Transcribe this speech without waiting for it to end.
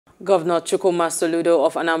Governor Chukwuma Soludo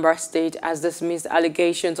of Anambra State has dismissed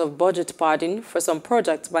allegations of budget padding for some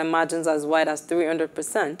projects by margins as wide as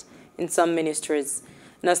 300% in some ministries.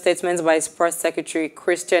 In a statement by his press secretary,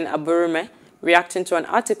 Christian Aburume, reacting to an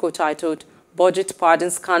article titled, "Budget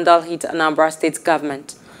Padding Scandal Hit Anambra State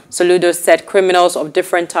Government," Soludo said criminals of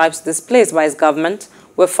different types displaced by his government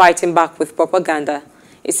were fighting back with propaganda.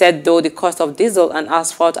 He said though the cost of diesel and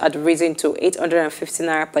asphalt had risen to 850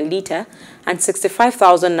 naira per litre and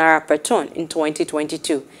 65,000 naira per ton in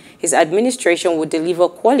 2022, his administration would deliver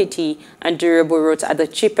quality and durable roads at the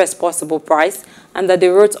cheapest possible price, and that the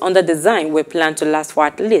roads under design were planned to last for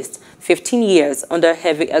at least 15 years under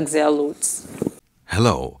heavy axial loads.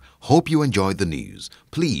 Hello, hope you enjoyed the news.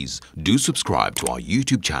 Please do subscribe to our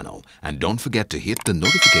YouTube channel and don't forget to hit the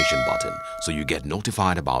notification button so you get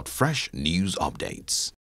notified about fresh news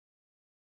updates.